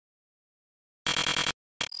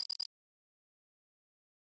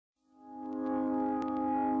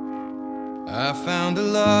I found a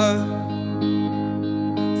love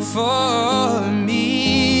for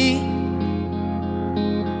me.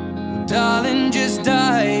 Well, darling, just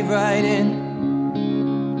dive right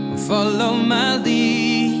in, follow my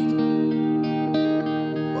lead.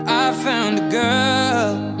 Well, I found a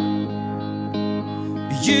girl,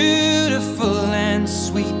 beautiful and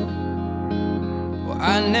sweet. Well,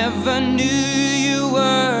 I never knew you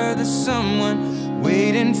were the someone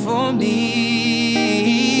waiting for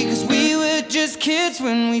me. 'Cause we were just kids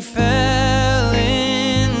when we fell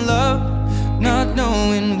in love, not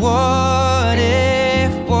knowing what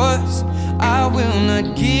it was. I will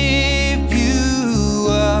not give you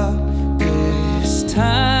up this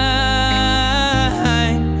time.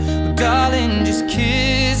 Well, darling, just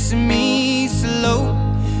kiss me slow.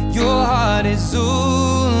 Your heart is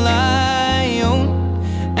all I own,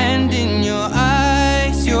 and in your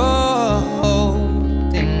eyes you're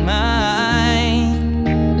holding mine.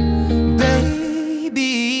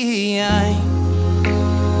 Baby, I'm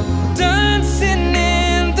dancing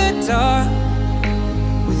in the dark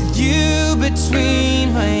with you between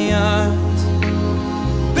my arms,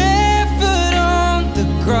 barefoot on the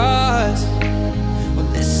grass, or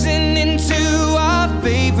listening to our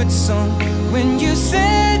favorite song. When you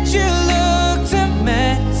said you looked a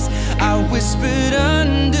mess, I whispered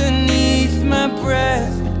underneath my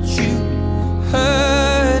breath, but you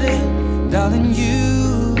heard it. Darling, you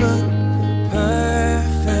look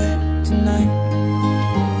perfect tonight.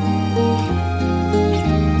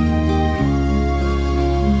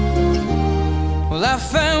 Well, I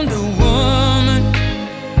found a woman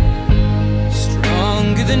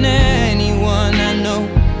stronger than anyone I know.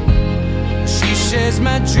 She shares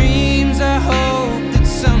my dreams. I hope that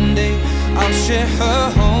someday I'll share her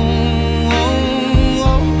home.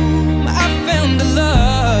 I found a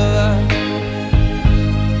love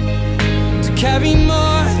to carry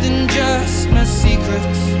more than just my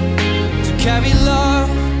secrets, to carry love,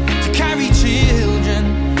 to carry children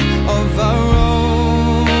of our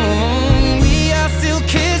own. We are still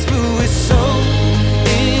kids, but we're so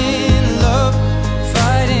in love,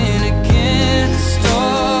 fighting against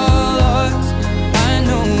all odds. I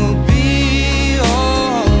know we'll be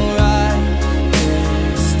alright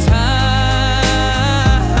this time.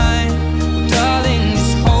 Darling,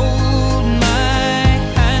 just hold my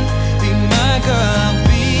hand, be my girl, I'll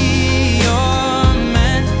be your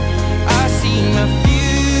man. I see my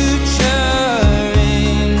future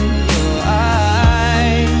in your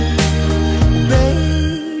eyes.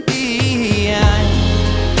 Baby, I'm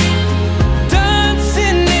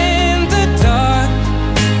dancing in the dark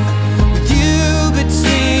with you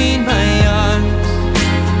between my arms,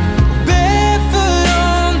 barefoot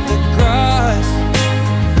on the grass,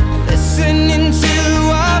 listening to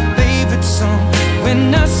our favorite song. When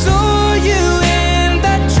I saw